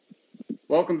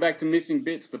Welcome back to Missing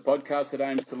Bits, the podcast that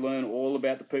aims to learn all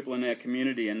about the people in our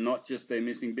community and not just their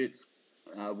missing bits.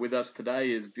 With us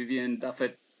today is Vivian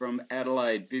Duffett from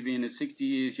Adelaide. Vivian is 60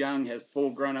 years young, has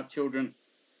 4 grown-up children,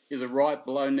 is a right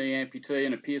below-knee amputee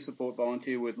and a peer support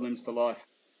volunteer with Limbs for Life.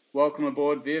 Welcome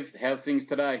aboard, Viv. How's things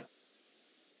today?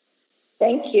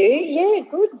 Thank you. Yeah,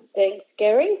 good. Thanks,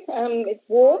 Gary. It's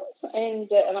warm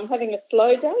and I'm having a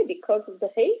slow day because of the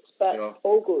heat, but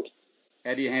all good.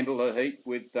 How do you handle the heat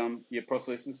with your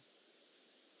prosthesis?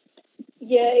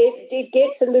 Yeah, it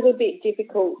gets a little bit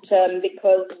difficult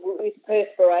because with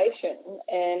perspiration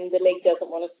and the leg doesn't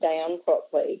want to stay on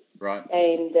properly. Right.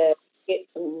 And gets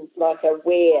like a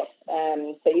wear.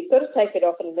 So you've got to take it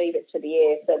off and leave it to the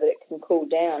air so that it can cool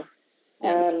down.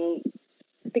 Yeah.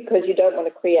 Because you don't want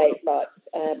to create like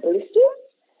blisters.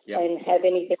 Yep. And have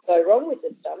anything go wrong with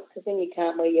the stump, because then you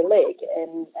can't wear your leg,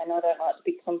 and I don't like to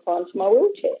be confined to my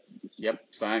wheelchair. Yep,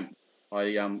 same.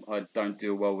 I don't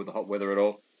deal well with the hot weather at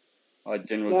all. I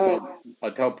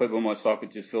tell people my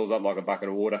socket just fills up like a bucket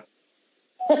of water.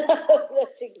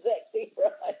 That's exactly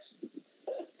right.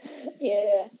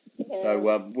 Yeah. So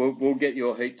we'll get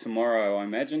your heat tomorrow, I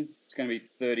imagine. It's going to be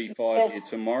 35 here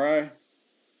tomorrow.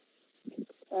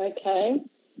 Okay.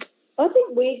 I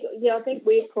think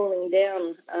we're cooling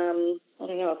down. I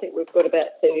don't know. I think we've got about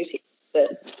 30, but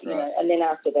you know, and then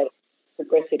after that, it's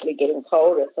progressively getting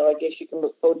colder. So I guess you can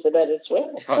look forward to that as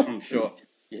well. I'm sure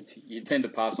you tend to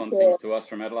pass on things to us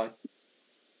from Adelaide.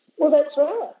 Well, that's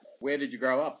right. Where did you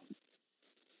grow up?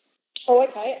 Oh,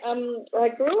 okay. I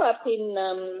grew up in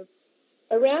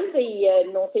around the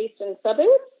northeastern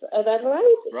suburbs of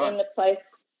Adelaide, in a place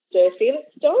called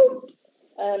Felixstowe.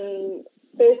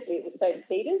 Firstly, it was St.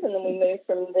 Peter's, and then we moved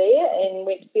from there and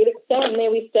went to Felixstowe, and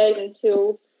there we stayed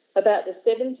until about the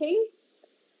 70s.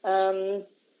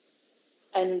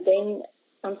 And then,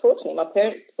 unfortunately, my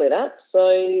parents split up, so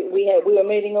we were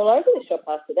moving all over the shop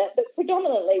after that, but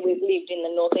predominantly we've lived in the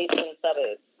northeastern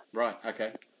suburbs. Right,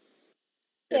 okay.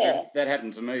 Yeah. That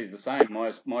happened to me, the same.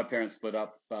 My parents split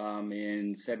up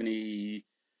in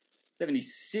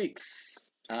 76,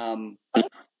 I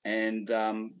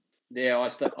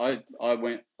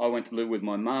went to live with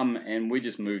my mum, and we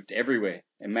just moved everywhere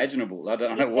imaginable. I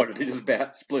don't know what it is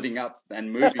about splitting up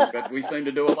and moving, but we seem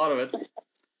to do a lot of it.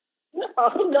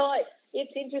 Oh, no,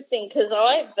 it's interesting because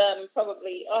I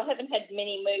haven't had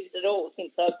many moves at all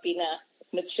since I've been a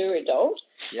mature adult.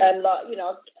 Yeah. And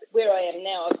where I am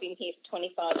now, I've been here for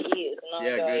 25 years, and I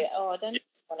I don't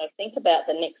want to think about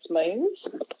the next move,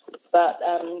 but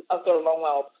I've got a long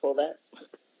while before that.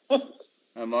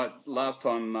 The last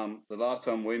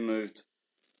time we moved,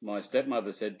 my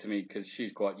stepmother said to me, because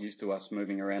she's quite used to us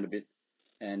moving around a bit,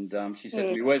 and she said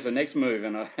to me, "Where's the next move?"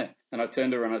 And I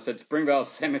turned to her and I said, "Springvale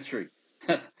Cemetery."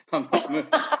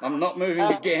 I'm not moving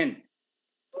again.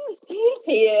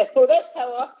 Yeah, well, that's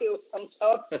how I feel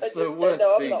sometimes. That's the worst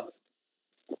thing.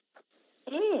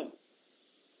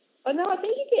 I know. I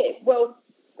think you get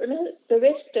the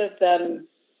rest of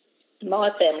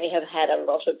my family have had a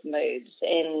lot of moves,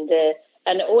 and it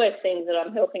always seems that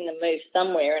I'm helping them move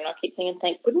somewhere, and I keep thinking,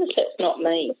 thank goodness that's not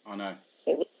me. I know.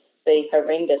 It would be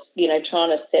horrendous,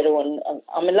 trying to settle, and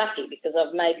I'm lucky because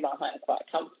I've made my home quite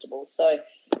comfortable, so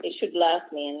it should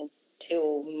last me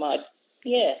until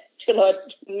till I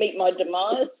meet my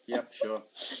demise. Yep, sure.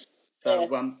 So,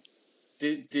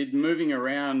 did moving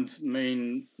around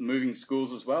mean moving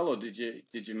schools as well, or did you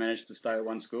manage to stay at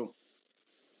one school?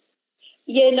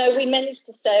 Yeah, no, we managed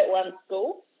to stay at one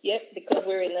school. Yep, because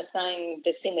we're in the same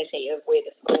vicinity of where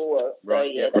the school was.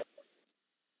 Right. So,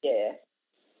 yeah.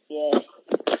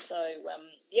 So,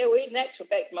 we in actual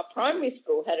fact, my primary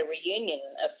school had a reunion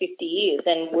of 50 years,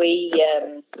 and we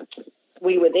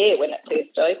were there when it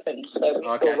first opened. So we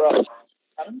saw right.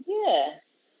 Yeah,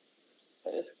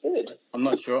 it was good. I'm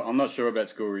not sure about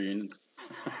school reunions.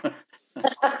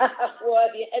 Well,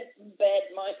 have you had some bad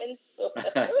moments?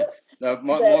 No,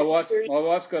 my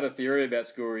wife's got a theory about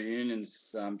school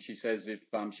reunions. She says if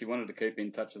she wanted to keep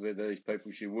in touch with these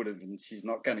people, she would have, and she's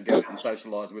not going to go and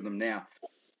socialise with them now.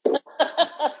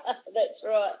 That's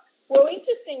right. Well,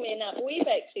 interestingly enough, we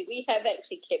have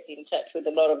actually kept in touch with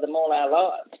a lot of them all our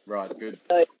lives. Right, good.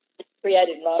 So it's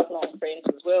created lifelong friends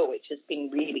as well, which has been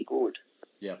really good.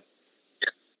 Yeah.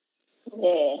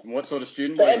 Yeah. And what sort of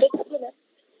student were you?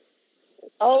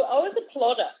 I was a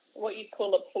plodder, what you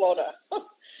call a plodder.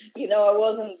 I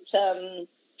wasn't,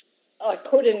 I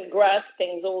couldn't grasp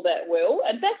things all that well.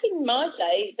 And back in my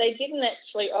day, they didn't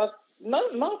actually,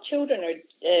 my children are,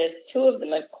 2 of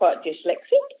them are quite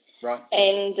dyslexic. Right.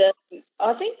 And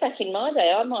I think back in my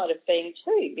day I might have been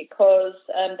too, because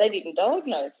they didn't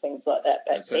diagnose things like that back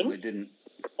then. They certainly didn't.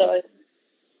 So,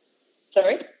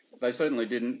 sorry? They certainly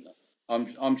didn't.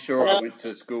 I'm sure I went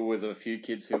to school with a few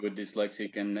kids who were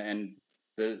dyslexic, and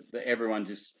everyone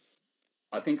just,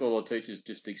 I think all the teachers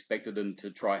just expected them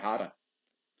to try harder.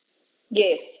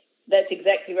 Yes, that's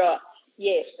exactly right.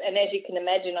 Yes, and as you can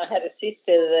imagine, I had a sister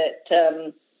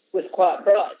that was quite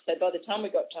bright. So by the time we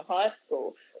got to high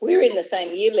school, we were in the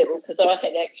same year level because I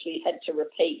had actually had to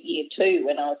repeat year 2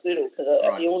 when I was little because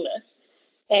of illness.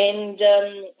 And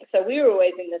so we were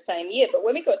always in the same year. But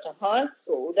when we got to high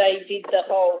school, they did the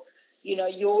whole,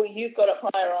 you've got a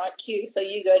higher IQ, so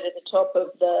you go to the top of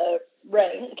the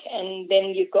rank, and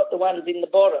then you've got the ones in the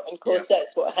bottom. And, of course,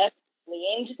 that's what happened in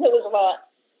the end. It was like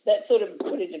that sort of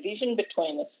put a division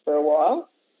between us for a while.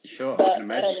 Sure, I can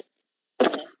imagine.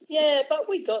 Yeah, but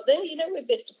we got there. We're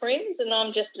best friends, and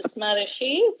I'm just as smart as she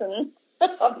is, and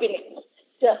I've been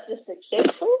just as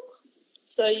successful.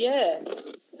 So, yeah.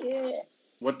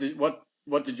 What did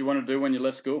you want to do when you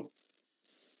left school?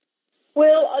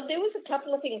 Well, there was a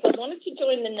couple of things. I wanted to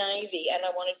join the Navy, and I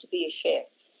wanted to be a chef.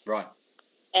 Right.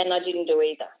 And I didn't do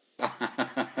either.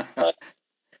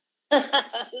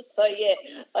 So yeah,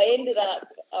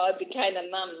 I became a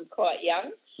mum quite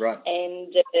young. Right.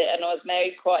 And I was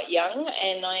married quite young,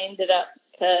 and I ended up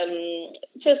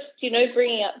just,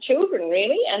 bringing up children,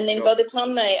 really. And then by the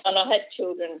time I had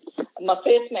children, my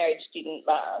first marriage didn't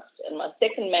last, and my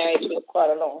second marriage was quite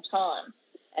a long time.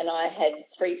 And I had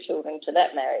 3 children to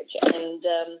that marriage. And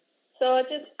so I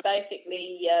just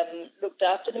basically looked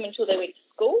after them until they went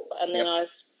to school, and then I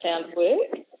found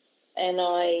work. And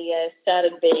I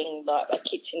started being like a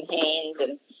kitchen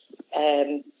hand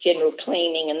and general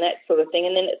cleaning and that sort of thing.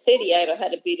 And then at 38, I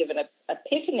had a bit of an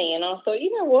epiphany, and I thought,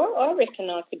 you know what, I reckon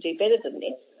I could do better than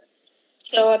this.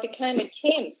 So I became a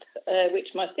temp, which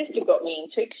my sister got me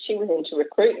into because she was into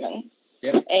recruitment.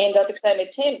 Yep. And I became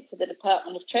a temp for the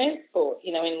Department of Transport,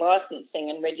 in licensing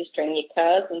and registering your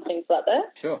cars and things like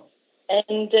that. Sure.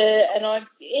 And I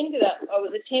ended up, I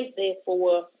was a temp there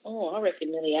for, I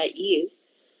reckon nearly 8 years.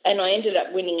 And I ended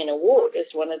up winning an award as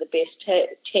one of the best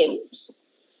temps.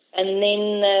 And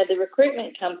then the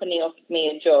recruitment company offered me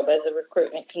a job as a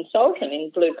recruitment consultant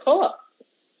in blue collar.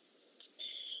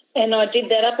 And I did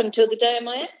that up until the day of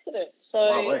my accident. So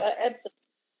I absolutely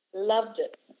loved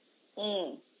it.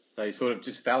 Mm. So you sort of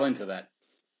just fell into that.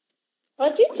 I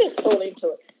did just fall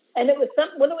into it. And it was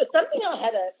something I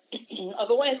had I've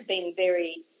always been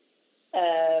very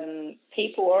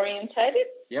people orientated.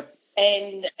 Yep.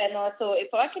 And I thought,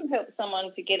 if I can help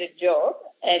someone to get a job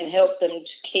and help them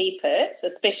to keep it,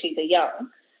 especially the young,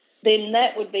 then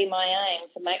that would be my aim,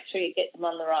 to make sure you get them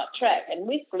on the right track. And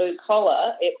with blue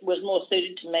collar, it was more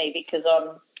suited to me because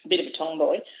I'm a bit of a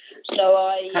tomboy. So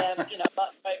I, like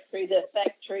go through the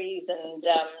factories and,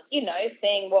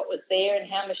 seeing what was there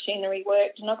and how machinery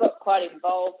worked. And I got quite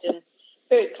involved and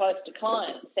very close to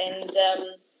clients. And,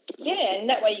 and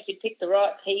that way you could pick the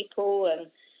right people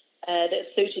and that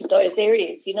suited those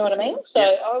areas. You know what I mean? So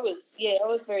I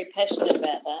was very passionate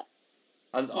about that.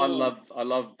 I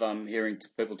love hearing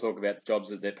people talk about jobs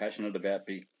that they're passionate about,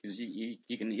 because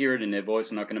you can hear it in their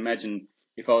voice, and I can imagine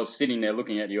if I was sitting there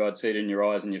looking at you, I'd see it in your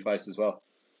eyes and your face as well.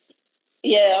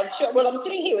 Yeah, I'm sure. Well, I'm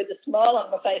sitting here with a smile on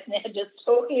my face now just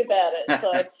talking about it.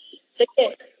 So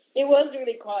yeah, it was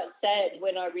really quite sad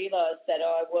when I realised that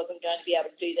I wasn't going to be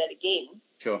able to do that again.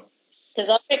 Sure. Because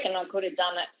I reckon I could have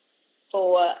done it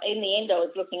in the end, I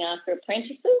was looking after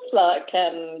apprentices, like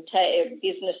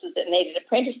businesses that needed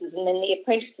apprentices, and then the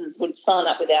apprentices would sign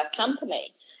up with our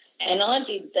company. And I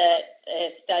did that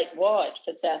statewide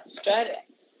for South Australia,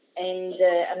 and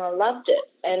I loved it.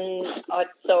 And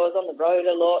so I was on the road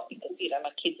a lot because,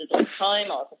 my kids were at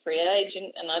home, I was a free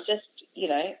agent, and I just,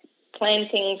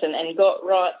 planned things and got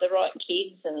the right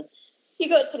kids. And you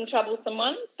got some troublesome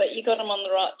ones, but you got them on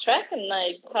the right track, and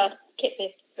they kept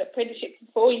their apprenticeship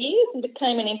for 4 years and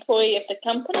became an employee of the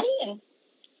company. And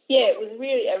it was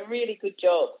really a really good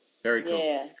job. Very cool.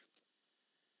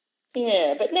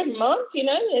 Yeah, but never mind.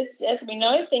 As we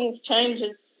know, things change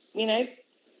at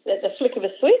the flick of a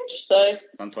switch. So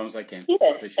sometimes they can.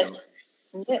 Yeah, for sure.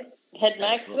 Had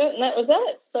my accident, and that was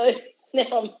it. So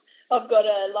now I've got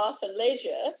a life and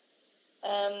leisure,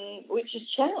 which is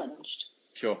challenged.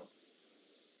 Sure.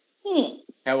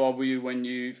 How old were you when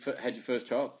you had your first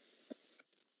child?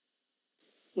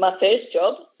 My first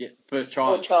job? Yeah, first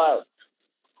child. Or child.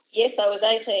 Yes, I was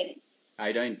 18.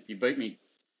 18. You beat me.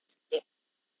 Yeah.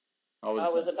 I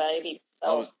was a baby.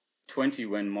 I was 20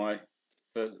 when my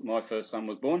first son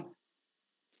was born.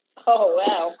 Oh,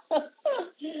 wow.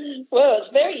 Well,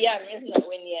 it's very young, isn't it?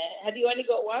 Have you only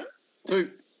got one?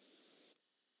 2.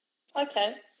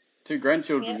 Okay. 2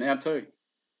 grandchildren now too.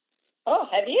 Oh,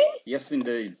 have you? Yes,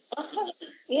 indeed.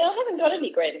 Yeah, I haven't got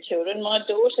any grandchildren. My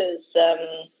daughter's,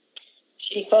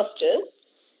 she fosters,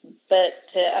 but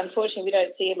unfortunately we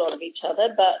don't see a lot of each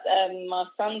other. But my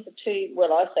sons are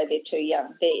I say they're too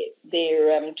young.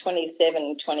 They're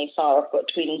 27, 25. I've got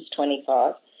twins,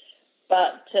 25.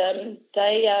 But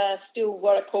they are still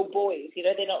what I call boys. You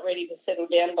know, they're not ready to settle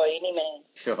down by any means.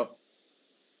 Sure.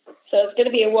 So it's going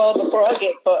to be a while before I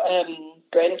get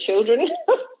grandchildren.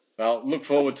 Well, look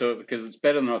forward to it because it's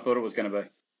better than I thought it was going to be.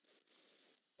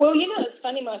 Well, you know, it's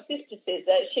funny. My sister says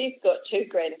that she's got 2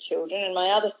 grandchildren and my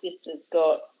other sister's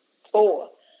got 4.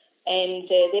 And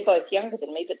they're both younger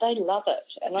than me, but they love it.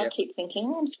 And I keep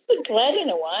thinking, I'm so glad in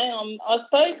a way. I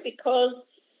suppose because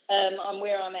I'm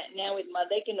where I'm at now with my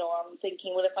Leganor, I'm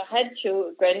thinking, well, if I had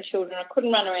grandchildren, I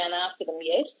couldn't run around after them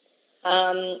yet.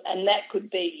 And that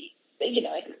could be, you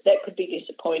know, that could be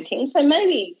disappointing. So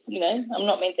maybe, you know, I'm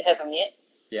not meant to have them yet.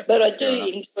 Yep, but I do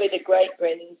enjoy the great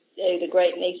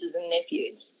nieces and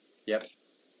nephews. Yep.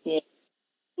 Yeah.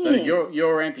 So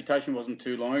your amputation wasn't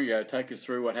too long ago. Take us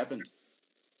through what happened.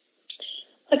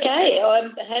 Okay,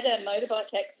 I had a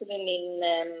motorbike accident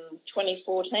in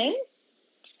 2014,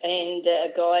 and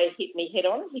a guy hit me head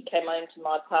on. He came onto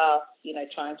my path, you know,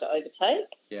 trying to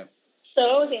overtake. Yeah. So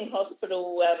I was in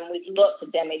hospital with lots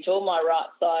of damage. All my right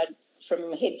side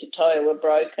from head to toe were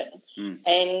broken.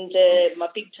 And my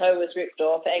big toe was ripped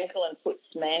off, ankle and foot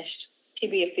smashed,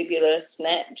 tibia fibula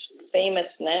snapped, femur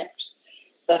snapped,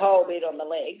 the whole bit on the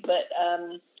leg. But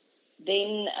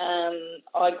then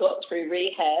I got through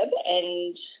rehab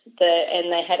and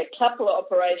they had a couple of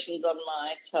operations on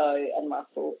my toe and my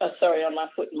foot, on my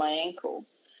foot and my ankle,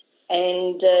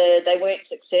 and they weren't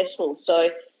successful. So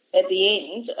at the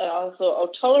end, I thought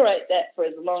I'll tolerate that for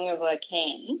as long as I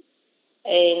can,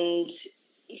 and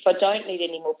if I don't need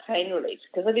any more pain relief,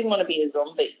 because I didn't want to be a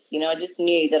zombie. You know, I just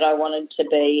knew that I wanted to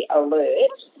be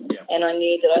alert, and I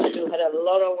knew that I still had a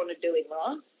lot I want to do in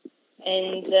life.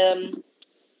 And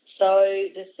so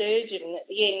the surgeon, at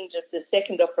the end of the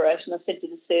second operation, I said to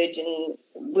the surgeon,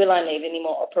 will I need any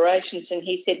more operations? And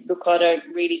he said, look, I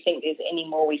don't really think there's any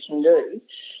more we can do.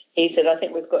 He said, I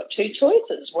think we've got 2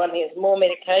 choices. One is more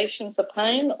medication for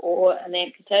pain or an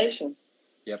amputation.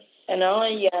 Yep. And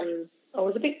I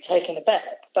was a bit taken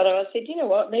aback, but I said, you know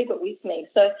what, leave it with me.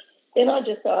 So then I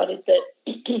decided that,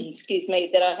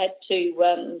 that I had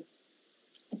to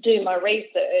do my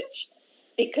research,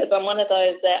 because I'm one of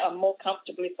those that I'm more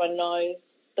comfortable if I know,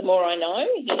 the more I know,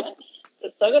 you know. So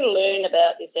I've got to learn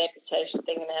about this amputation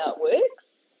thing and how it works.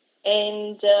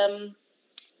 And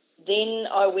then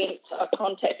I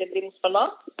contacted Limbs for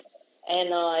Life,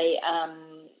 and I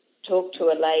talked to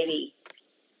a lady.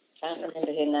 I can't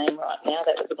remember her name right now.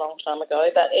 That was a long time ago.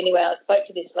 But anyway, I spoke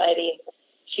to this lady, and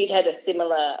she'd had a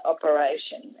similar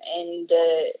operation, and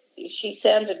she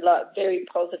sounded like very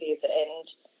positive and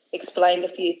explained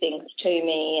a few things to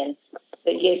me, and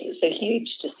that, yes, it's a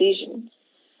huge decision.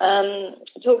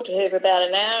 Talked to her for about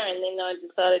an hour, and then I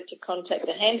decided to contact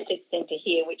the Hampstead Centre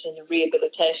here, which is a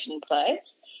rehabilitation place,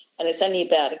 and it's only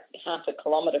about half a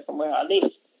kilometre from where I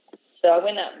live. So I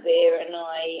went up there and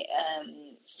I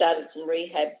started some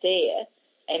rehab there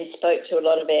and spoke to a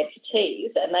lot of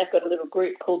amputees, and they've got a little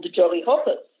group called the Jolly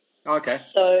Hoppers. Okay.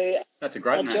 So that's a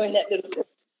great name. I joined that little group.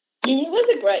 It was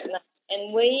a great name.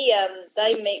 And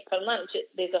they meet for lunch.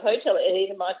 There's a hotel at the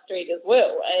end of my street as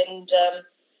well, and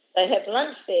they have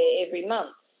lunch there every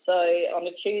month. So on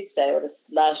a Tuesday, or the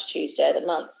last Tuesday of the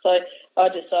month. So I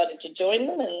decided to join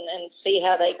them and see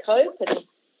how they cope and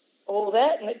all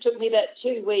that. And it took me about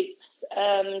 2 weeks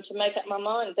to make up my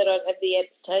mind that I'd have the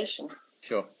amputation.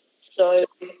 Sure. So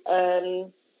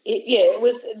it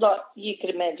was like, you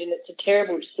could imagine, it's a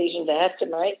terrible decision to have to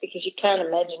make, because you can't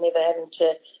imagine ever having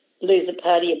to lose a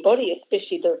part of your body,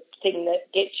 especially the thing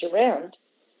that gets you around.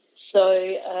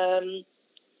 So,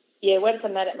 once I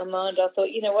made up my mind, I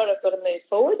thought, you know what, I've got to move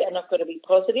forward and I've got to be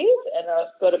positive and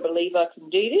I've got to believe I can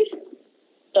do this.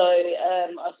 So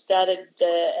I started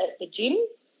at the gym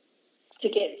to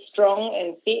get strong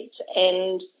and fit,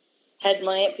 and had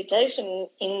my amputation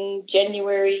in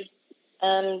January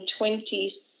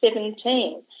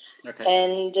 2017. Okay.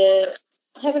 And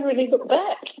I haven't really looked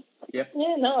back. Yep.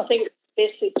 Yeah, no, I think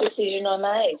it's the best decision I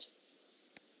made.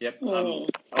 Yep. I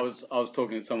was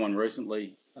talking to someone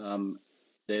recently.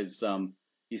 There's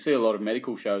you see a lot of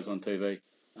medical shows on TV.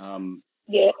 And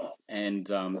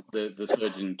the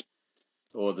surgeon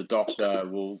or the doctor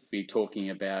will be talking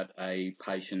about a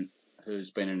patient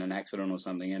who's been in an accident or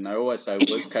something, and they always say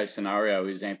worst case scenario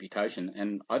is amputation,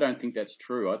 and I don't think that's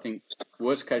true. I think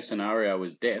worst case scenario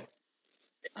is death.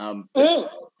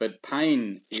 But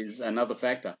pain is another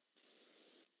factor.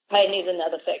 Pain is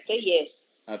another factor, yes.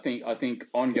 I think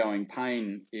ongoing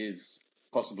pain is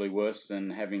possibly worse than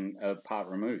having a part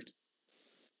removed.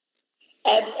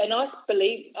 And I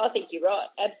think you're right,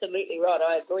 absolutely right.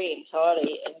 I agree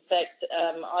entirely. In fact,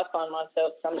 I find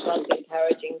myself sometimes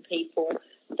encouraging people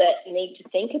that need to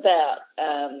think about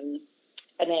an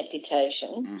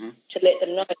amputation to let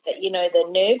them know that, the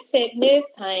nerve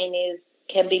pain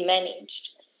can be managed,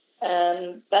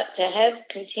 but to have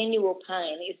continual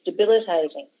pain is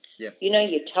debilitating. Yep.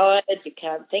 You're tired, you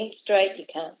can't think straight, you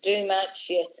can't do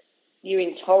much, you're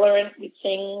intolerant with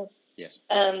things. Yes.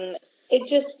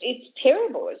 It's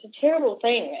terrible. It's a terrible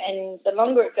thing, and the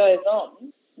longer it goes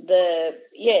on,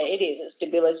 it is. It's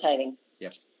debilitating.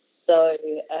 Yep. So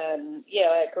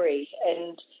I agree.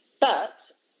 But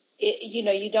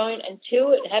you don't,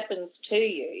 until it happens to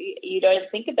you, you don't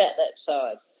think about that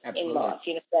side. Absolutely. In life.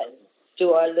 That,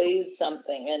 do I lose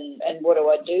something, and what do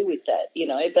I do with that?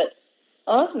 But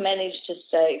I've managed to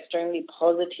stay extremely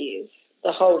positive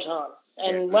the whole time.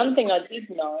 And one thing I did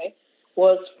know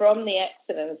was from the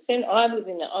accident. Then I was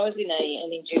in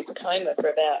an induced coma for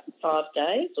about 5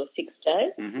 days or 6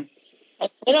 days. Mm-hmm. And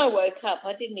when I woke up,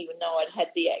 I didn't even know I'd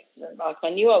had the accident. Like, I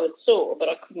knew I was sore, but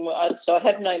I couldn't. So I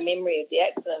have no memory of the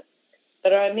accident.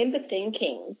 But I remember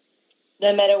thinking,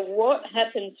 no matter what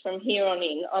happens from here on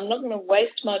in, I'm not going to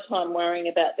waste my time worrying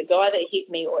about the guy that hit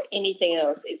me or anything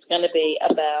else. It's going to be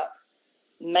about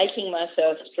making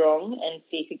myself strong and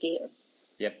fit again.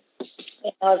 Yep.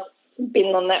 And I've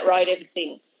been on that road ever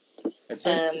since. It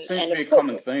seems to be a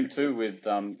common theme too with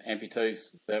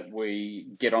amputees, that we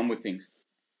get on with things.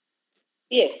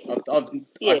 Yes.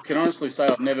 I can honestly say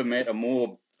I've never met a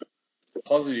more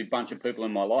positive bunch of people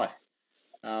in my life.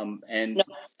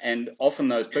 And often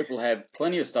those people have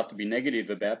plenty of stuff to be negative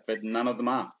about, but none of them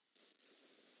are.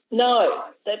 No,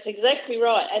 that's exactly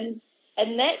right.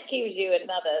 And that gives you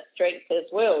another strength as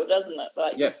well, doesn't it?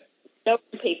 Like, knowing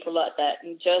people like that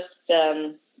and just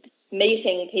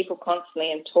meeting people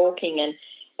constantly and talking, and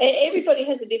everybody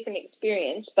has a different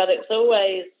experience, but it's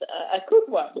always a good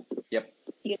one. Yep.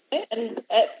 And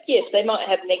yes, they might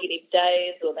have negative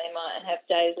days, or they might have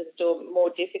days that are more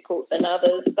difficult than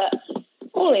others, but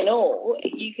all in all,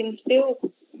 you can still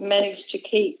manage to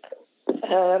keep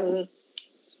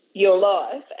your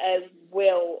life as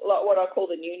well, like what I call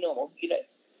the new normal.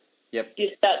 Yep. You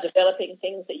start developing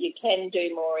things that you can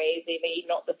do more easily,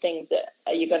 not the things that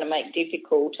you're going to make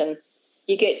difficult, and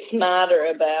you get smarter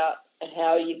about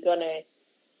how you're going to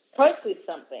cope with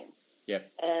something. Yep.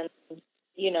 And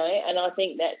and I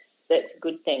think that's a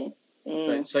good thing.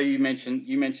 So you mentioned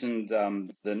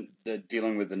the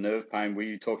dealing with the nerve pain. Were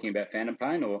you talking about phantom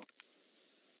pain or?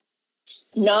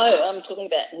 No, I'm talking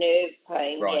about nerve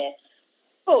pain. Right. Yeah.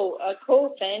 Oh, I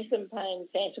call phantom pain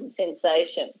phantom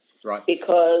sensation. Right.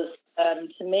 Because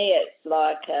to me it's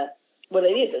like it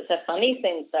is. It's a funny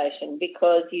sensation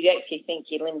because you actually think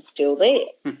your limb's still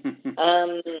there.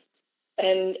 But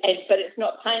it's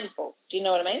not painful. Do you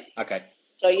know what I mean? Okay.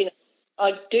 So,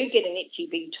 I do get an itchy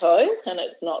big toe and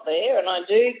it's not there, and I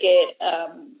do get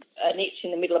an itch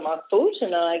in the middle of my foot,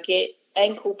 and I get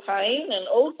ankle pain and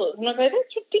all sorts. And I go,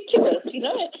 that's ridiculous,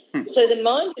 So the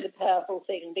mind is a powerful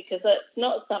thing, because it's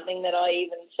not something that I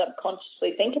even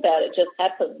subconsciously think about. It just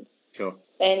happens. Sure.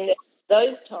 And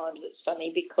those times it's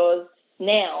funny because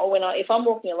now if I'm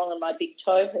walking along and my big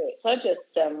toe hurts, I just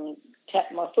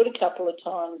tap my foot a couple of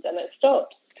times and it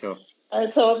stops. Sure.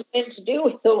 And so I've learned to deal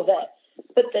with all that.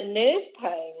 But the nerve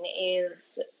pain is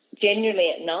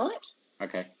generally at night.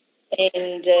 Okay.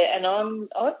 And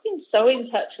I've been so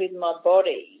in touch with my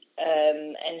body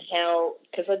and how,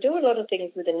 because I do a lot of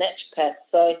things with a naturopath,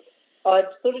 so I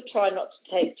sort of try not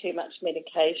to take too much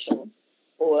medication.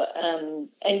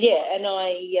 And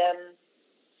I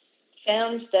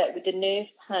found that with the nerve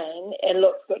pain, a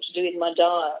lot's got to do with my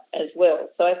diet as well.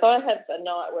 So if I have a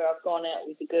night where I've gone out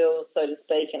with the girls, so to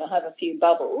speak, and I have a few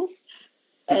bubbles,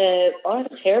 I have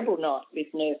a terrible night with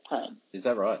nerve pain. Is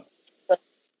that right? But,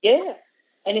 yeah.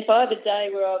 And if I have a day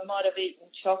where I might have eaten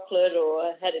chocolate, or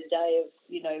I had a day of,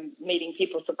 meeting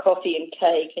people for coffee and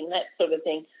cake and that sort of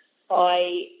thing,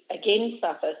 I again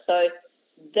suffer. So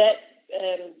that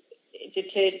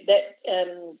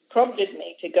prompted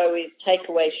me to go with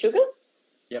takeaway sugar.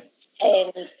 Yep.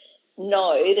 And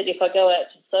know that if I go out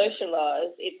to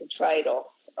socialise, it's a trade-off.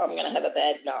 I'm going to have a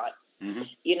bad night. Mm-hmm.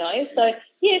 So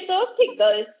I've picked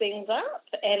those things up,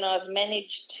 and I've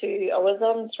managed I was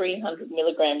on 300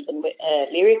 milligrams of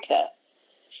Lyrica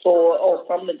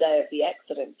from the day of the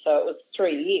accident, so it was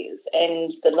 3 years,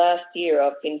 and the last year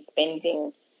I've been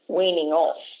spending weaning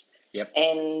off. Yep.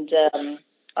 And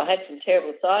I had some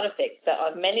terrible side effects, but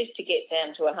I've managed to get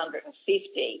down to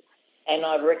 150, and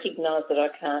I've recognised that I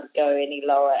can't go any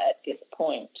lower at this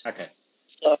point. Okay.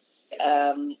 So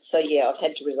So, yeah, I've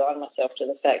had to resign myself to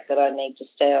the fact that I need to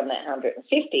stay on that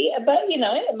 150. But, you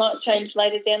know, it might change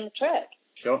later down the track.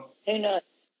 Sure. Who knows?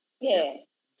 Yeah.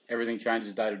 Everything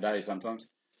changes day to day sometimes.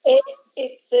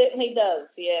 It certainly does,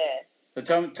 yeah.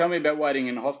 So tell me about waiting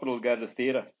in hospital to go to the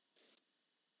theatre.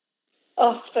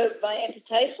 Oh, for my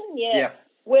amputation? Yeah.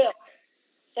 Well,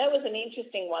 that was an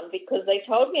interesting one because they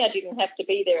told me I didn't have to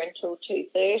be there until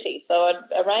 2:30. So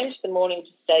I arranged the morning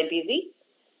to stay busy.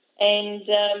 And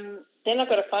then I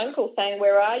got a phone call saying,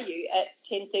 "Where are you?" at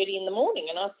 10:30 in the morning.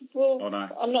 And I said, "Well, Oh, no.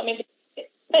 I'm not meant to be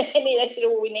there." And they said,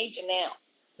 "Oh, we need you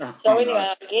now." So anyway,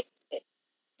 I get it.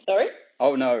 Sorry?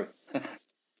 Oh, no.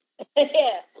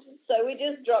 Yeah. So we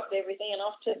just dropped everything and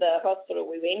off to the hospital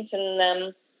we went.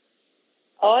 And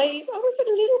I was a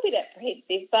little bit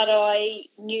apprehensive, but I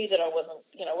knew that I wasn't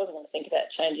going to think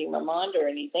about changing my mind or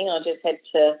anything. I just had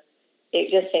to, it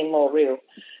just seemed more real.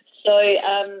 So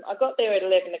I got there at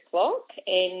 11 o'clock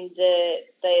and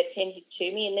they attended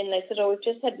to me and then they said, "Oh, we've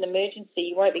just had an emergency.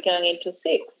 You won't be going in till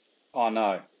 6. Oh,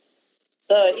 no.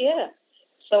 So, yeah.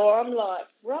 So I'm like,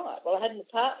 right. Well, I had my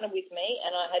partner with me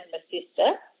and I had my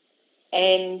sister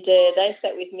and they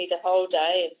sat with me the whole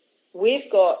day. And we've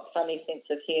got funny sense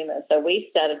of humour. So we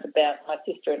started about, my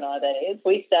sister and I, that is,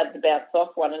 we started to bounce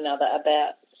off one another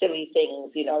about silly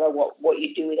things, you know, like what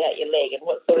you do without your leg and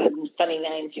what sort of funny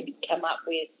names you could come up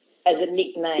with as a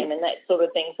nickname and that sort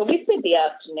of thing. So we spent the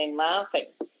afternoon laughing.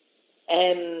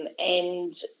 And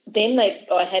then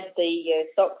I had the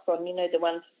socks on, you know, the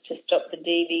ones to stop the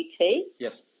DVT.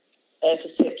 Yes. For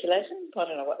circulation. I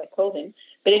don't know what they call them.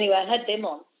 But anyway, I had them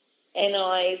on. And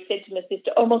I said to my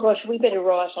sister, "Oh, my gosh, we better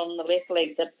write on the left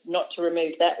leg that not to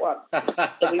remove that one."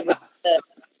 So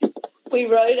we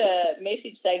wrote a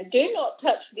message saying, "Do not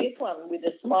touch this one," with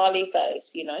a smiley face,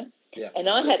 you know. Yeah. And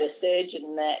I had a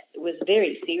surgeon that was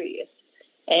very serious.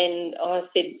 And I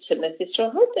said to my sister, "I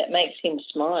hope that makes him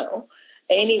smile."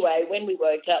 Anyway, when we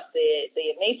woke up, the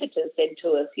anaesthetist said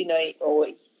to us, you know, or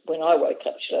when I woke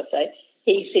up, should I say,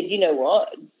 he said, "You know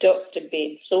what? Dr.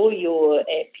 Bed saw your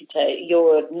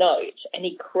note," and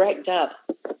he cracked up.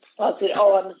 I said,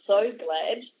 "Oh, I'm so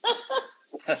glad."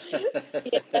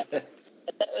 Yeah,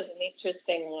 that was an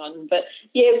interesting one. But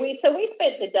yeah, we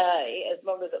spent the day, as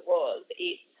long as it was.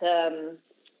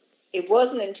 It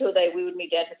wasn't until they wheeled me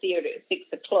down to theatre at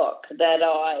 6 o'clock that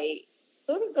I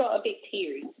sort of got a bit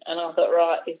teary, and I thought,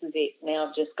 right, this is it. Now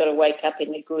I've just got to wake up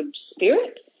in a good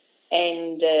spirit.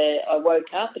 And I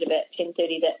woke up at about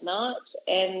 10:30 that night,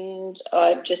 and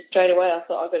I just straight away I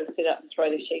thought, I've got to sit up and throw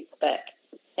the sheets back.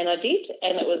 And I did,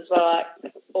 and it was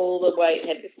like all the weight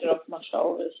had lifted off my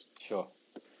shoulders. Sure.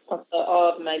 I thought,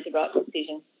 oh, I've made the right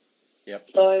decision. Yep.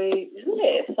 So,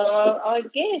 yeah, so I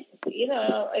guess, you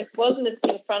know, it wasn't as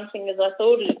confronting as I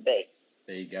thought it'd be.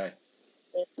 There you go.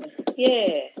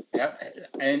 Yeah.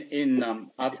 And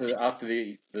after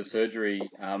the surgery,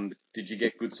 did you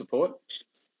get good support?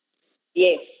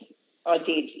 Yes, I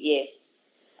did, yes.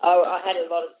 I had a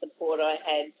lot of support. I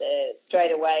had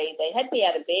straight away, they had me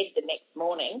out of bed the next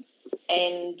morning,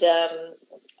 and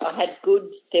I had good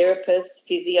therapists,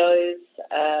 physios.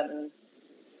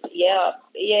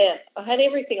 I had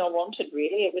everything I wanted,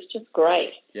 really. It was just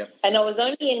great. Yep. And I was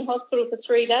only in hospital for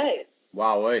 3 days.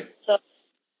 Wowee. So,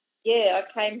 yeah, I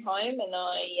came home and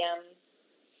I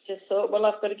just thought, well,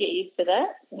 I've got to get used to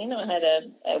that. You know, I had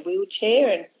a wheelchair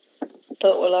and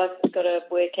thought, well, I've got to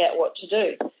work out what to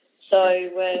do. So, so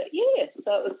it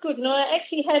was good. And I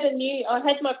actually had I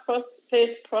had my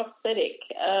first prosthetic,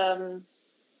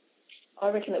 I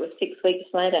reckon it was 6 weeks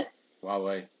later.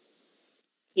 Wowee.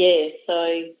 Yeah, so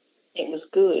it was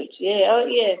good. Yeah,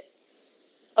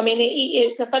 I mean,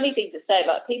 it's a funny thing to say,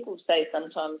 but people say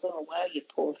sometimes, "Oh, wow, you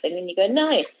poor thing," and you go,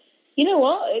 no, you know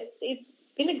what? It's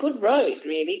been a good road,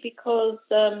 really, because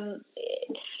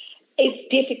it's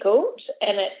difficult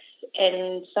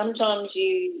and sometimes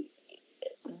you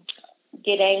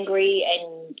get angry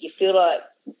and you feel like,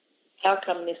 how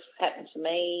come this happened to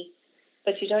me?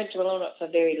 But you don't dwell on it for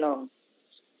very long.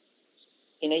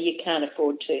 You know, you can't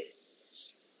afford to.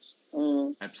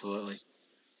 Absolutely.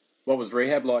 What was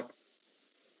rehab like?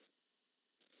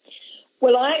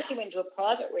 Well, I actually went to a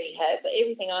private rehab.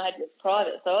 Everything I had was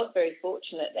private, so I was very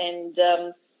fortunate. And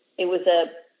it was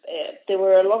there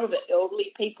were a lot of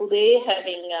elderly people there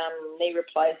having knee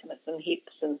replacements and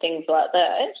hips and things like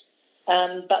that.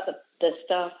 But the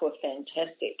staff were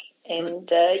fantastic. And,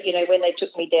 you know, when they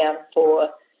took me down for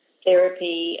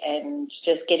therapy and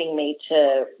just getting me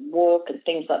to walk and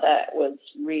things like that was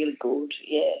really good.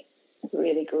 Yeah,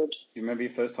 really good. Do you remember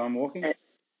your first time walking?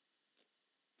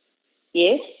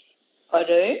 Yes, I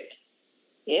do.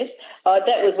 Yes.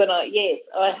 That was when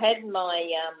I had my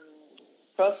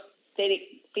prosthetic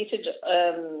fitted,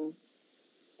 and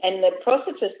the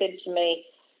processor said to me,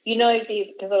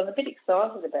 because I was a bit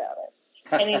excited about it,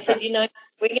 and he said,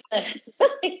 we're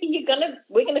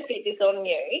gonna fit this on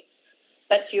you,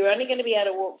 but you're only going to be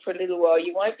able to walk for a little while.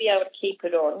 You won't be able to keep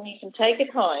it on. You can take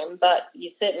it home, but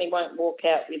you certainly won't walk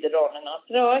out with it on. And I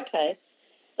said, oh, okay.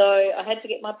 So I had to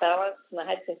get my balance and I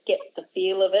had to get the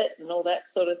feel of it and all that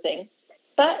sort of thing.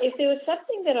 But if there was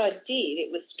something that I did,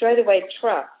 it was straight away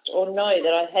trust or know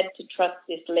that I had to trust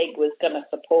this leg was going to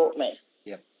support me.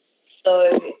 Yep.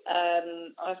 So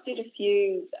I did a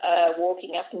few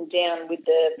walking up and down with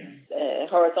the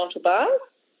horizontal bars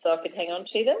so I could hang on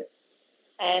to them.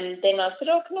 And then I said,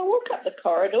 oh, can I walk up the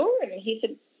corridor? And he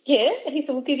said, yeah. And he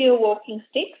said, we'll give you a walking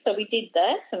stick. So we did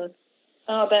that. And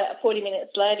about 40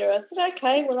 minutes later, I said,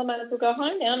 okay, well, I might as well go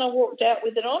home now. And I walked out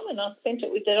with it on and I spent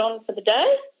it with it on for the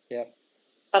day. Yeah.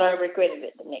 But I regretted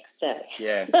it the next day.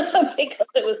 Yeah. Because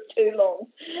it was too long.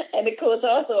 And, of course,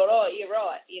 I thought, oh, you're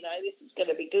right, this is going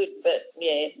to be good. But,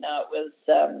 yeah, no,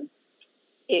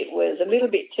 it was a little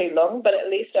bit too long, but at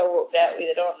least I walked out with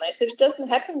it on. They said it doesn't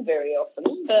happen very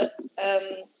often, but,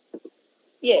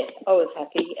 yeah, I was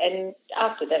happy. And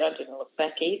after that, I didn't look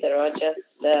back either. I just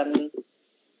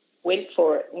went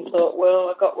for it and thought, well,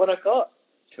 I got what I got.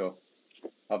 Sure.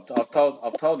 I've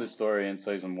told this story in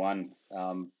season 1,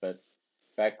 but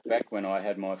back when I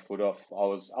had my foot off, I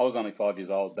was only 5 years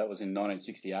old. That was in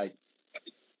 1968,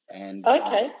 and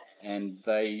okay. And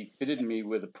they fitted me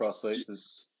with a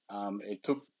prosthesis. It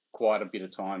took quite a bit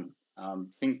of time.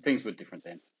 Things were different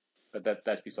then, but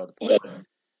that's beside the point. Yeah.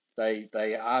 They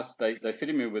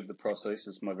fitted me with the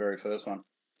prosthesis, my very first one,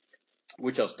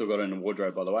 which I've still got in the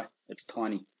wardrobe, by the way. It's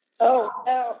tiny. Oh.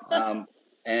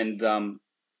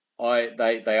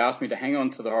 They asked me to hang on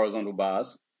to the horizontal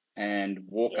bars and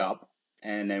walk up,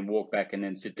 and then walk back, and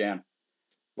then sit down.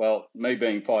 Well, me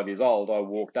being 5 years old, I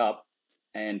walked up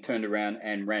and turned around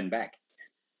and ran back.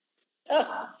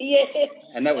 Oh, yeah.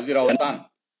 And that was it. I was done.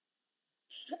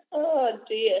 Oh,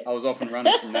 dear. I was off and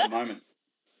running from that moment.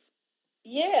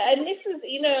 Yeah, and this is,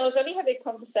 I was only having a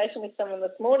conversation with someone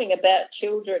this morning about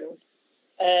children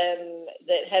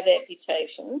that have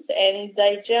amputations, and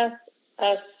they just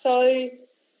are so,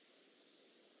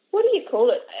 what do you call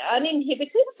it,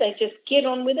 uninhibited. They just get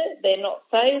on with it. They're not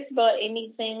fazed by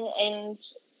anything, and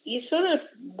you sort of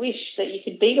wish that you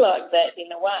could be like that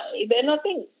in a way. And I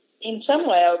think in some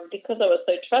way, because I was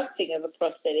so trusting of a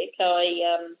prosthetic,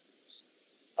 I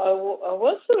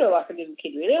was sort of like a little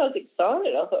kid, really. I was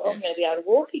excited. I thought, I'm going to be able to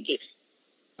walk again.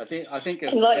 I think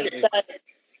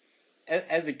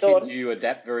as a kid, you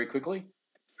adapt very quickly.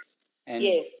 And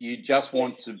you just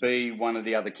want to be one of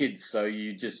the other kids, so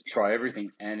you just try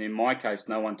everything. And in my case,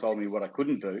 no one told me what I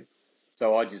couldn't do,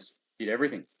 so I just did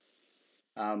everything.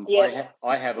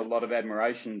 I have a lot of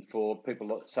admiration for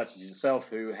people such as yourself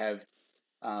who have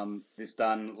this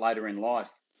done later in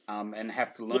life and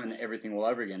have to learn everything all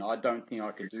over again. I don't think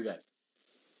I could do that.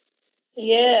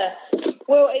 Yeah.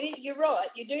 Well, you're right.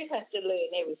 You do have to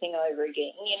learn everything over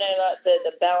again. Like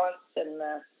the balance and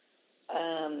the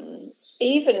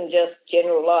even just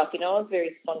general life. I was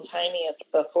very spontaneous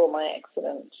before my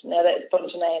accident. Now that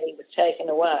spontaneity was taken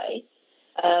away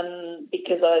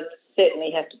because I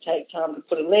certainly have to take time to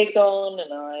put a leg on,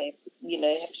 and I,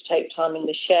 have to take time in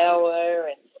the shower,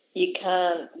 and you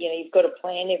can't, you've got to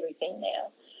plan everything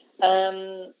now.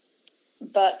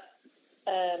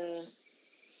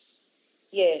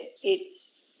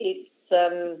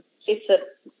 It's a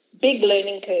big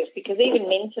learning curve because even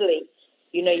mentally,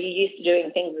 you're used to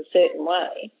doing things a certain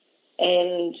way,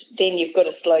 and then you've got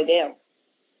to slow down.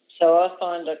 So I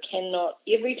find I cannot,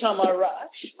 every time I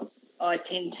rush, I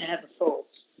tend to have a fall.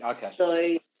 Okay.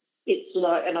 So it's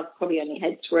like, and I've probably only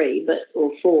had 3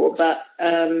 or 4, but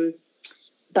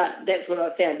that's what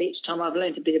I found each time. I've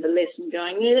learned a bit of a lesson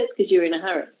going, that's because you're in a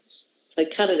hurry. So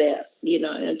cut it out,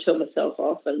 and tell myself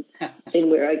off, and then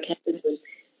we're okay with it.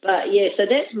 But, so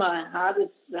that's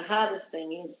the hardest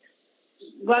thing is,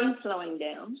 one, slowing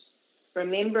down,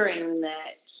 remembering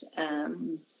that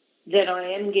that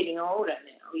I am getting older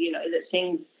now, that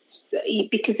things,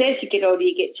 because as you get older,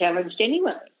 you get challenged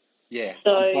anyway. Yeah,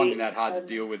 so, I'm finding that hard to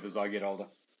deal with as I get older.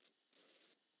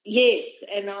 Yes,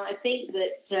 and I think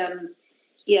that,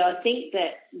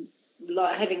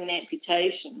 like having an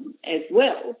amputation as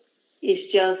well is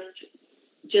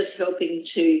just helping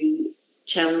to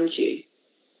challenge you.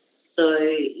 So,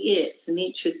 it's an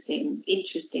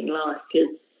interesting life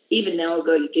because even now I've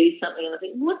got to do something and I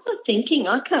think, what's I thinking?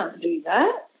 I can't do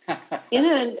that.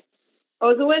 And I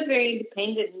was always very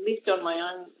independent and lived on my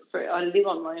own. I live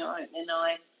on my own, and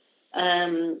I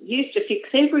used to fix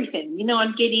everything.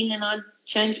 I'd get in and I'd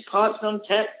change pipes on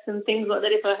taps and things like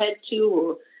that if I had to,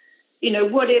 or, you know,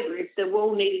 whatever, if the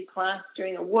wall needed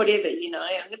plastering or whatever, you know,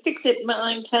 I could fix it in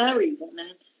my own car even.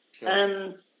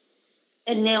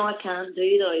 And now I can't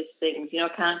do those things. You know,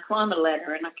 I can't climb a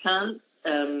ladder and I can't,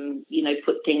 you know,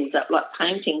 put things up like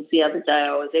paintings. The other day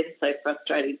I was ever so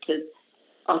frustrated because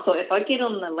I thought if I get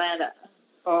on the ladder,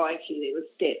 actually there were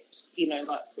steps, you know,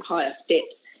 like higher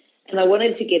steps, and I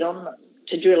wanted to get on them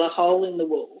to drill a hole in the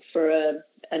wall for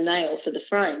a nail for the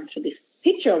frame for this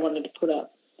picture I wanted to put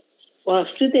up. Well,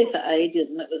 I stood there for ages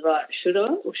and it was like, should I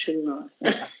or shouldn't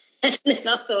I? And then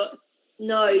I thought,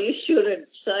 no, you shouldn't.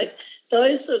 So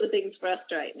those sort of things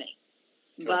frustrate me.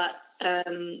 Sure. But,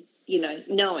 you know,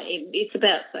 no, it's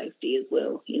about safety as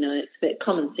well. You know, it's about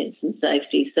common sense and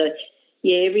safety. So,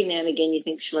 yeah, every now and again you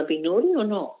think, shall I be naughty or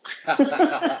not?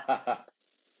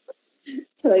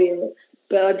 So, yeah.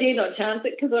 But I dare not chance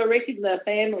it because I reckon the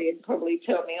family would probably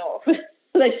tell me off.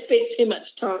 They spent too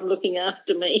much time looking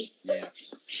after me. Yeah.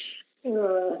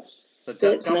 So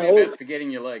tell me about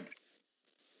forgetting your leg.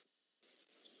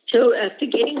 So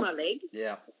forgetting my leg?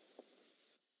 Yeah.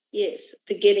 Yes,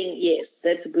 yes,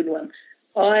 that's a good one.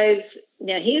 Now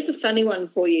here's a funny one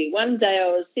for you. One day I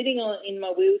was sitting in my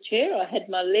wheelchair. I had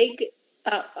my leg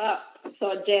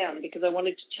upside down because I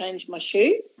wanted to change my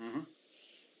shoe. Mm-hmm.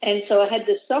 And so I had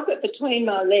the socket between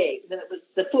my legs and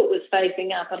the foot was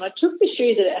facing up, and I took the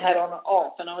shoe that it had on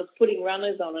off and I was putting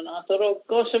runners on, and I thought, oh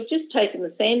gosh, I've just taken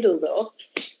the sandals off.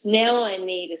 Now I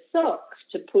need a sock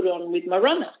to put on with my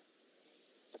runner.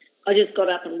 I just got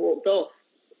up and walked off.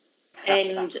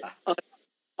 And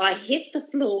I hit the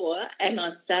floor and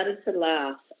I started to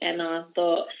laugh, and I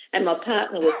thought, and my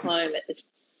partner was home at the time,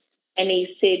 and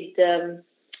he said,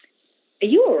 are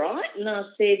you all right? And I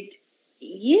said,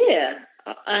 yeah.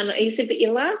 And he said, but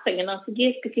you're laughing. And I said,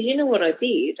 yes, because you know what I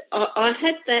did? I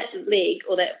had that leg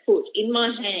or that foot in my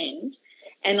hand,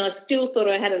 and I still thought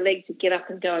I had a leg to get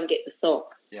up and go and get the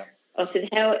sock. Yeah. I said,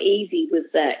 how easy was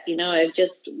that? You know, I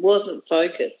just wasn't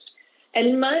focused.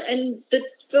 And the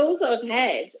spells I've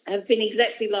had have been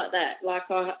exactly like that. Like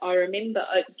I remember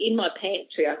in my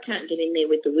pantry, I can't get in there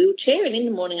with the wheelchair, and in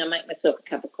the morning I make myself a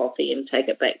cup of coffee and take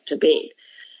it back to bed.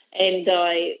 And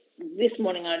this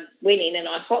morning I went in and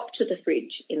I hopped to the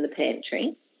fridge in the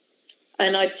pantry,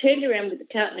 and I turned around with the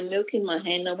carton of milk in my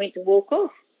hand and I went to walk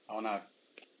off. Oh, no.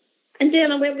 And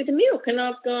down I went with the milk, and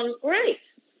I've gone, great.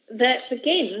 That's,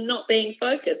 again, not being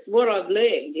focused. What I've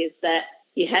learned is that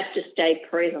you have to stay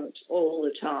present all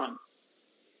the time.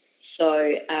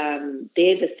 So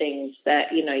they're the things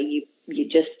that, you know, you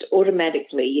just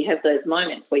automatically, you have those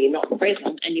moments where you're not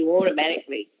present and you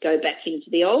automatically go back into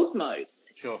the old mode.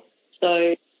 Sure.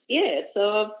 So,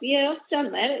 I've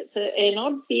done that. It's an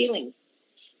odd feeling.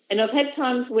 And I've had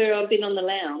times where I've been on the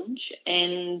lounge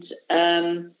and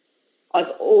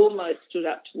I've almost stood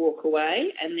up to walk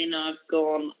away, and then I've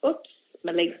gone, oops,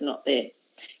 my leg's not there.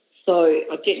 So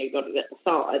I've generally got it at the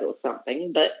side or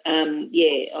something. But,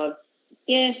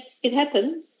 it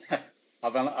happens.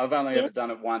 I've only ever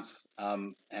done it once,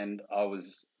 and I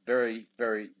was very,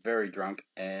 very, very drunk,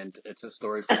 and it's a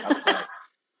story for another day.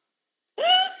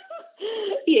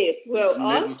 Yes, well,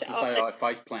 needless to say, I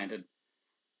face planted.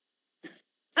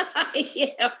 Yeah,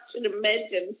 I should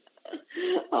imagine.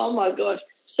 Oh my gosh!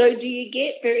 So, do you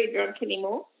get very drunk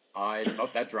anymore? I'm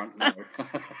not that drunk, no.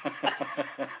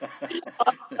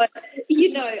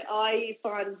 You know, I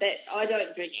find that I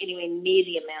don't drink anywhere near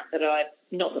the amount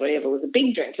not that I ever was a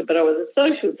big drinker, but I was a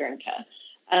social drinker.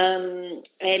 And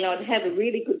I'd have a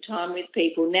really good time with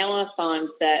people. Now I find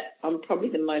that I'm probably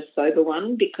the most sober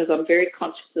one because I'm very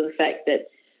conscious of the fact that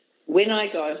when I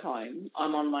go home,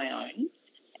 I'm on my own,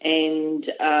 and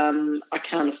I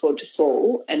can't afford to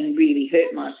fall and really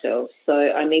hurt myself. So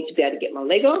I need to be able to get my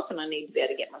leg off, and I need to be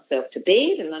able to get myself to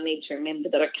bed, and I need to remember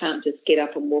that I can't just get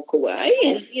up and walk away,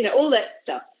 and, you know, all that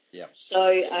stuff. Yeah.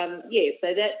 So,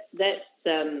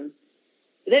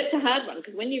 that's a hard one,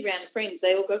 because when you're around friends,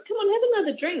 they all go, come on, have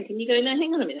another drink. And you go, no,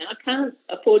 hang on a minute, I can't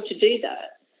afford to do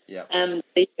that. Yeah.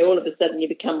 All of a sudden you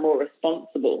become more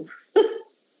responsible.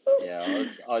 Yeah,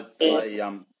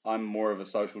 I'm more of a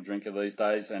social drinker these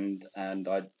days, and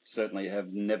I certainly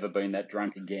have never been that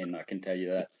drunk again, I can tell you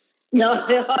that. No,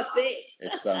 I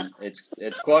bet.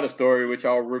 It's quite a story which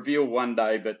I'll reveal one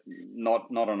day, but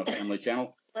not on a family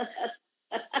channel.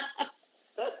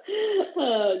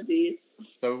 Oh dear.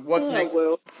 So what's next?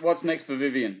 Well. What's next for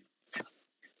Vivian?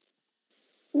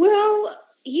 Well,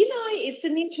 you know, it's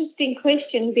an interesting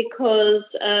question because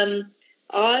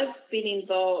I've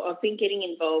been getting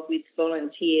involved with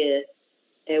volunteer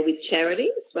with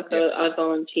charities. Like, yep. I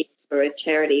volunteer for a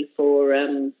charity for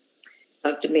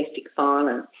domestic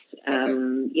violence,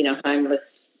 you know, homeless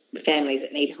families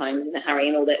that need homes in a hurry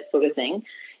and all that sort of thing.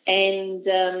 And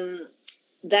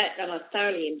I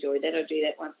thoroughly enjoy that. I do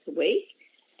that once a week.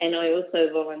 And I also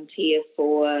volunteer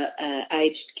for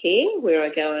aged care, where I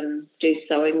go and do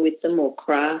sewing with them or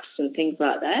crafts and things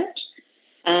like that.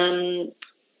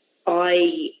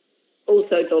 I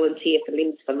also volunteer for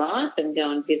Limbs for Life and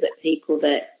go and visit people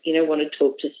that, want to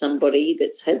talk to somebody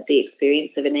that's had the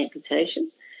experience of an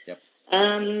amputation. Yep.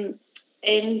 And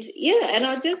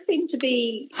I just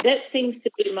that seems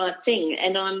to be my thing.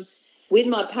 And I'm with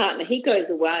my partner. He goes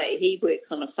away. He works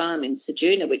on a farm in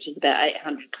Ceduna, which is about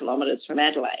 800 kilometres from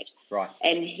Adelaide. Right.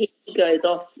 And he goes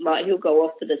off, he'll go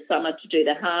off for the summer to do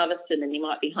the harvest, and then he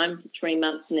might be home for 3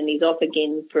 months, and then he's off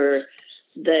again for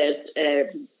the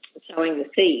sowing the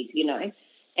seed,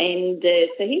 And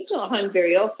so he's not home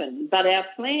very often. But our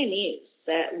plan is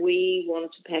that we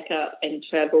want to pack up and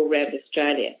travel around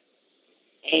Australia.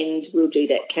 And we'll do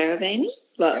that caravanning,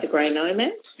 like the Grey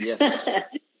Nomad. Yes.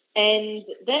 And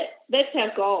that's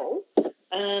our goal.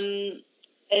 And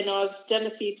I've done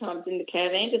a few times in the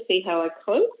caravan to see how I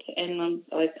cope, and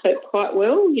I cope quite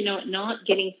well. At night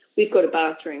we've got a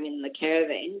bathroom in the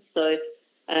caravan, so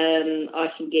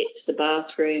I can get to the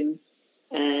bathroom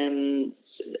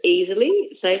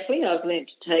easily, safely. I've learnt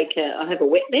to take I have a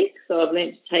wet leg, so I've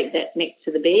learnt to take that next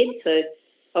to the bed. So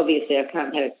obviously I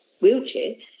can't have a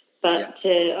wheelchair, but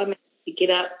I managed to get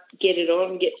up, get it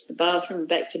on, get to the bathroom and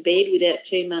back to bed without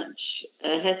too much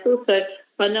hassle. So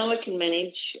I know I can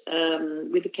manage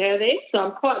with the caravan, so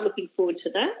I'm quite looking forward to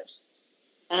that.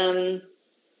 And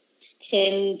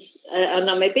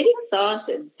I'm a bit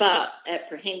excited but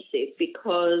apprehensive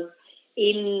because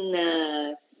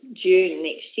in June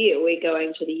next year we're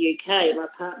going to the UK. My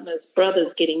partner's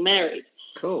brother's getting married.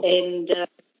 Cool. And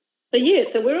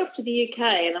so we're off to the UK,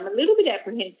 and I'm a little bit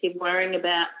apprehensive, worrying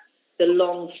about the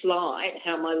long flight,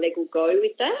 how my leg will go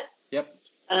with that. Yep.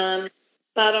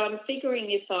 But I'm figuring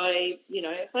if I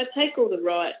take all the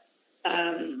right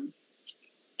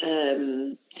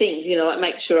things, like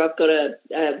make sure I've got a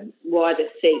wider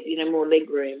seat, more leg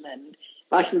room, and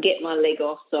I can get my leg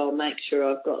off, so I'll make sure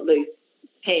I've got loose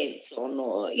pants on,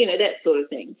 or that sort of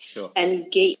thing. Sure.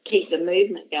 And keep the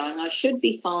movement going. I should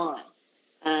be fine.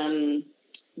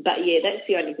 But yeah, that's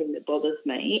the only thing that bothers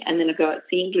me. And then I've got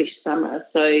the English summer,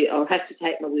 so I'll have to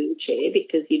take my wheelchair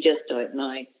because you just don't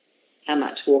know how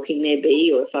much walking there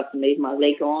be, or if I can leave my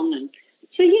leg on. And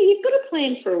so you've got to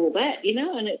plan for all that,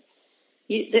 and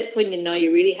that's when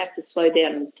you really have to slow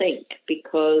down and think,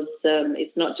 because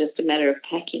it's not just a matter of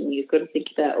packing. You've got to think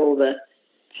about all the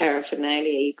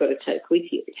paraphernalia you've got to take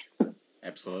with you.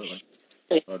 Absolutely.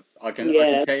 I can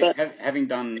tell you, having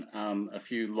done a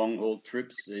few long haul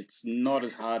trips, it's not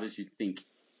as hard as you think.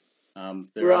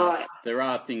 There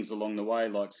are things along the way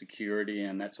like security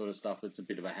and that sort of stuff that's a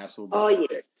bit of a hassle. But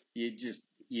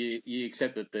you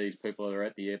accept that these people are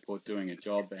at the airport doing a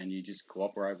job, and you just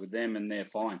cooperate with them, and they're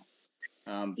fine.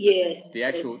 The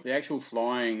actual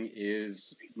flying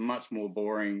is much more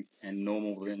boring and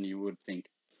normal than you would think.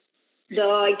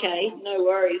 Oh, okay, no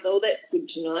worries. Oh, that's good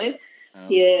to know.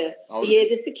 The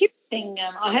security thing.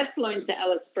 I have flown to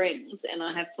Alice Springs and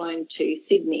I have flown to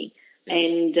Sydney,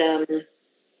 and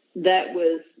that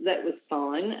was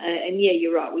fine. And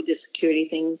you're right with the security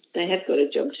thing. They have got a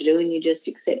job to do, and you just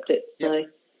accept it. Yep.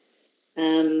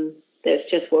 So that's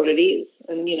just what it is.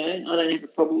 And I don't have a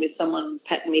problem with someone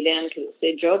patting me down because it's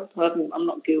their job. I'm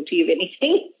not guilty of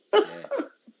anything.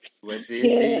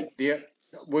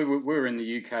 We were in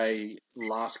the UK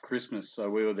last Christmas, so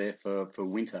we were there for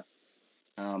winter.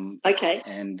 Okay.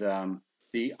 And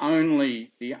the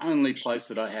only place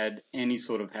that I had any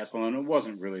sort of hassle, and it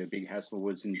wasn't really a big hassle,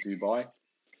 was in Dubai.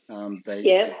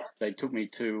 They took me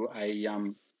to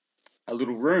a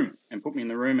little room and put me in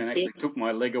the room and actually took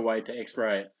my leg away to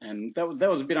X-ray it, and that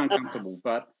was a bit uncomfortable,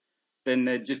 but then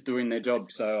they're just doing their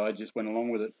job, so I just went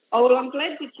along with it. Oh, well, I'm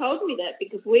glad you told me that,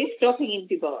 because we're stopping in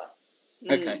Dubai.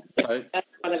 Okay, so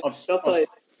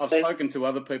I've spoken to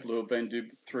other people who have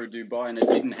been through Dubai, and it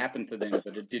didn't happen to them,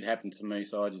 but it did happen to me,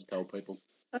 so I just tell people.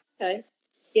 Okay.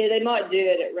 Yeah, they might do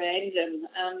it at random.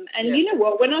 You know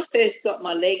what? When I first got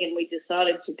my leg and we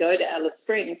decided to go to Alice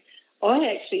Springs,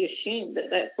 I actually assumed that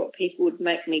that's what people would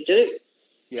make me do,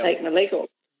 take my leg off.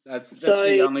 That's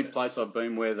the only place I've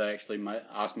been where they actually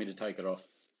asked me to take it off.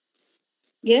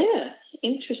 Yeah,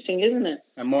 interesting, isn't it?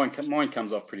 And mine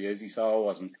comes off pretty easy, so I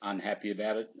wasn't unhappy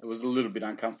about it. It was a little bit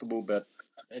uncomfortable, but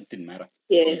it didn't matter.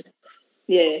 Yeah.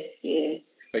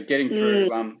 But getting through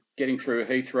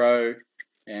Heathrow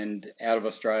and out of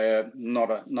Australia, not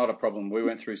a problem. We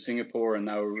went through Singapore and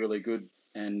they were really good,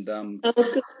 and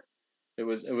it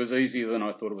was easier than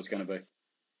I thought it was going to be.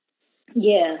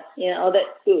 Yeah. Oh,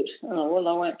 that's good. Oh, well,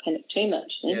 I won't panic too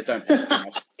much then. Yeah, don't panic too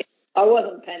much. I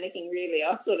wasn't panicking really.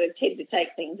 I sort of tend to take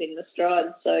things in the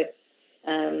stride, so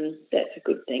that's a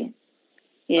good thing.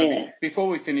 Yeah. Before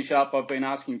we finish up, I've been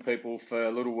asking people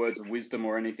for little words of wisdom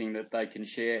or anything that they can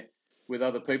share with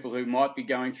other people who might be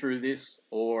going through this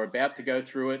or about to go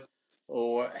through it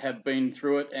or have been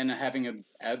through it and are having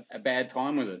a bad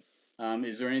time with it.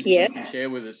 Is there anything you can share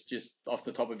with us just off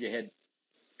the top of your head?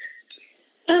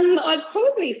 I'd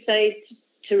probably say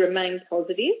to remain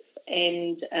positive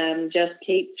and just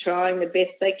keep trying the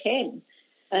best they can.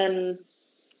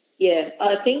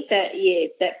 I think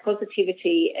that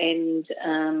positivity and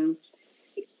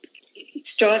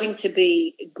striving to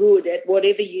be good at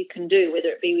whatever you can do, whether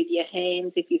it be with your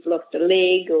hands, if you've lost a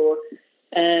leg or,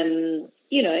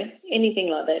 anything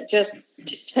like that. Just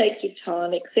take your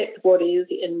time, accept what is,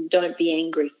 and don't be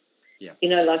angry. Yeah.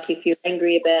 Like if you're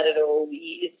angry about it all,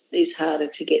 it's harder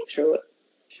to get through it.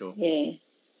 Sure. Yeah.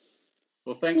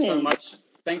 Well, thanks so much.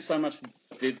 Thanks so much,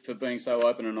 Viv, for being so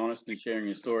open and honest and sharing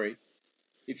your story.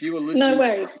 If you were listening, no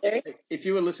worries, Derek. If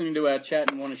you were listening to our chat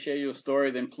and want to share your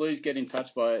story, then please get in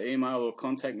touch via email or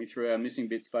contact me through our Missing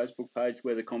Bits Facebook page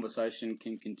where the conversation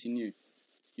can continue.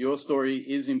 Your story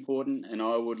is important and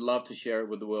I would love to share it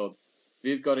with the world.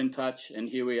 Viv got in touch and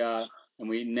here we are, and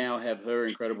we now have her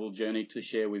incredible journey to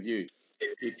share with you.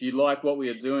 If you like what we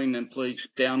are doing, then please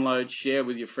download, share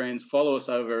with your friends, follow us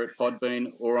over at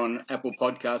Podbean or on Apple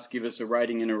Podcasts, give us a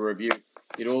rating and a review.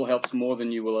 It all helps more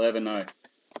than you will ever know.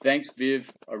 Thanks,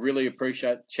 Viv. I really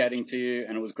appreciate chatting to you,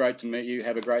 and it was great to meet you.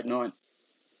 Have a great night.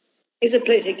 It's a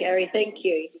pleasure, Gary. Thank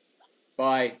you.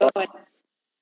 Bye. Bye.